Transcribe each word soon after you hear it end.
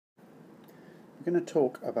We're going to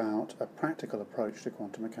talk about a practical approach to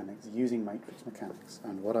quantum mechanics using matrix mechanics,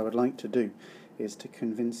 and what I would like to do is to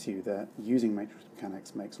convince you that using matrix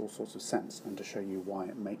mechanics makes all sorts of sense and to show you why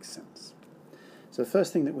it makes sense. So the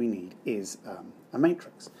first thing that we need is a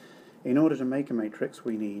matrix. In order to make a matrix,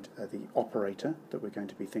 we need the operator that we're going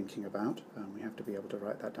to be thinking about. We have to be able to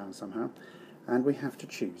write that down somehow, and we have to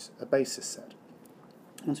choose a basis set.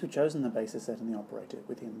 Once we've chosen the basis set and the operator,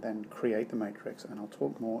 we can then create the matrix, and I'll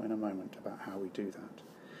talk more in a moment about how we do that.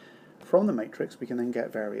 From the matrix, we can then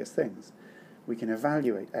get various things. We can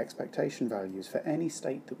evaluate expectation values for any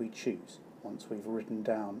state that we choose once we've written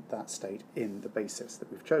down that state in the basis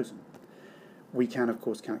that we've chosen. We can, of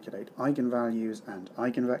course, calculate eigenvalues and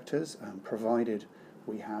eigenvectors, provided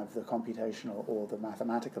we have the computational or the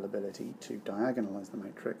mathematical ability to diagonalize the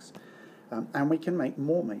matrix. And we can make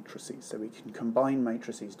more matrices, so we can combine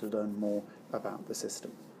matrices to learn more about the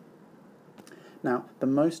system. Now, the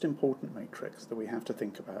most important matrix that we have to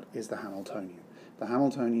think about is the Hamiltonian. The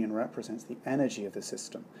Hamiltonian represents the energy of the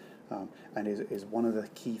system, and is one of the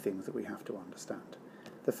key things that we have to understand.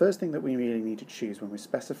 The first thing that we really need to choose when we're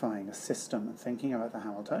specifying a system and thinking about the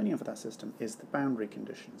Hamiltonian for that system is the boundary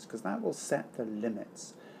conditions, because that will set the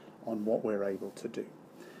limits on what we're able to do.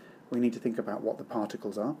 We need to think about what the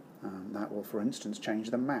particles are. That will, for instance, change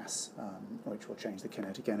the mass, which will change the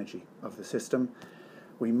kinetic energy of the system.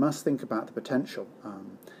 We must think about the potential,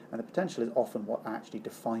 and the potential is often what actually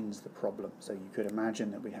defines the problem. So you could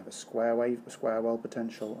imagine that we have a square well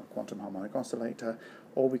potential, a quantum harmonic oscillator,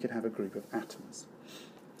 or we could have a group of atoms.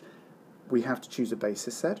 We have to choose a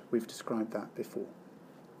basis set. We've described that before.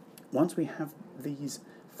 Once we have these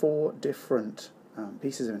four different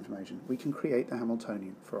pieces of information, we can create the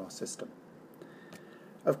Hamiltonian for our system.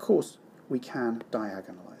 Of course, we can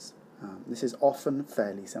diagonalize. This is often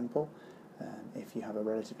fairly simple. If you have a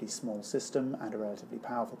relatively small system and a relatively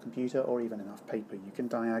powerful computer, or even enough paper, you can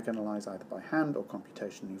diagonalize either by hand or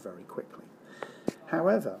computationally very quickly.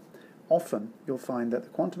 However, often you'll find that the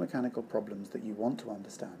quantum mechanical problems that you want to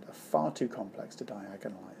understand are far too complex to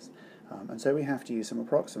diagonalize. And so we have to use some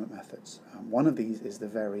approximate methods. One of these is the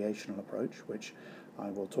variational approach, which I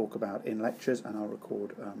will talk about in lectures, and I'll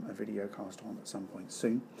record a video cast on at some point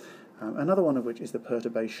soon. Another one of which is the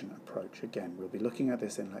perturbation approach. Again, we'll be looking at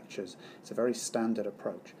this in lectures. It's a very standard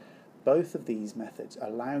approach. Both of these methods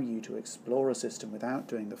allow you to explore a system without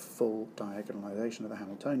doing the full diagonalization of the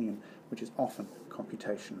Hamiltonian, which is often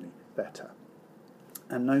computationally better.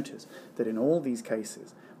 And notice that in all these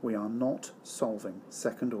cases, we are not solving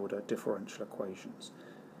second-order differential equations.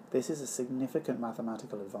 This is a significant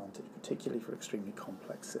mathematical advantage, particularly for extremely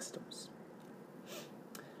complex systems.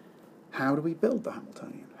 How do we build the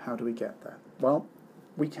Hamiltonian? How do we get there? Well,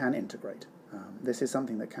 we can integrate. This is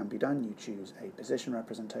something that can be done. You choose a position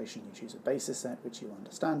representation, you choose a basis set which you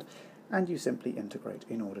understand, and you simply integrate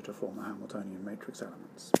in order to form the Hamiltonian matrix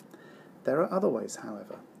elements. There are other ways,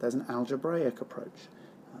 however. There's an algebraic approach.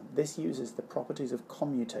 This uses the properties of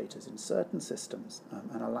commutators in certain systems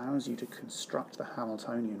and allows you to construct the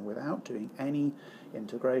Hamiltonian without doing any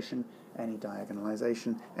integration, any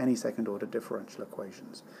diagonalization, any second-order differential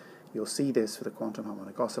equations. You'll see this for the quantum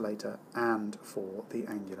harmonic oscillator and for the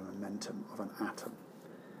angular momentum of an atom.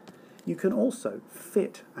 You can also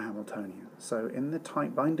fit a Hamiltonian. So in the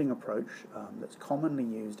tight binding approach that's commonly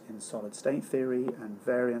used in solid-state theory and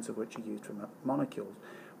variants of which are used for molecules,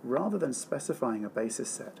 rather than specifying a basis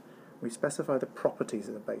set, we specify the properties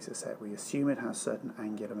of the basis set. We assume it has certain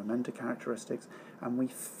angular momentum characteristics, and we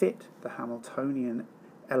fit the Hamiltonian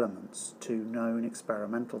elements to known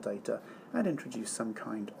experimental data and introduce some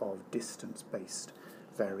kind of distance-based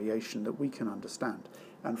variation that we can understand.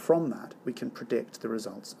 And from that, we can predict the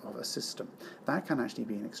results of a system. That can actually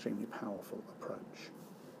be an extremely powerful approach.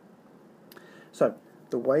 So,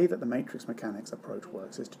 the way that the matrix mechanics approach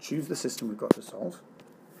works is to choose the system we've got to solve,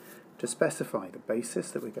 to specify the basis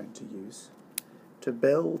that we're going to use, to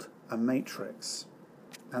build a matrix,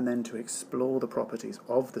 and then to explore the properties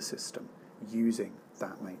of the system using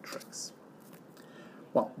that matrix.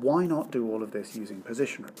 Well, why not do all of this using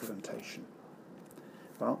position representation?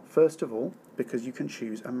 Well, first of all, because you can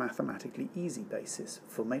choose a mathematically easy basis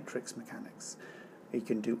for matrix mechanics. You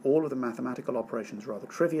can do all of the mathematical operations rather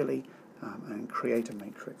trivially and create a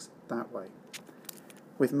matrix that way.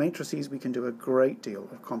 With matrices, we can do a great deal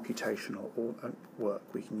of computational work.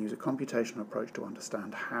 We can use a computational approach to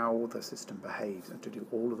understand how the system behaves and to do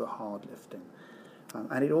all of the hard lifting.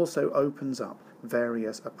 And it also opens up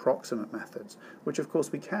various approximate methods, which of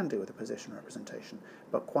course we can do with a position representation,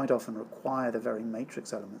 but quite often require the very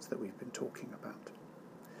matrix elements that we've been talking about.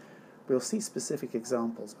 We'll see specific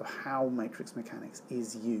examples of how matrix mechanics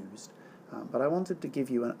is used but I wanted to give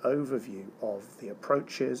you an overview of the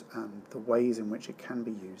approaches and the ways in which it can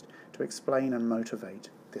be used to explain and motivate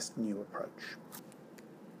this new approach.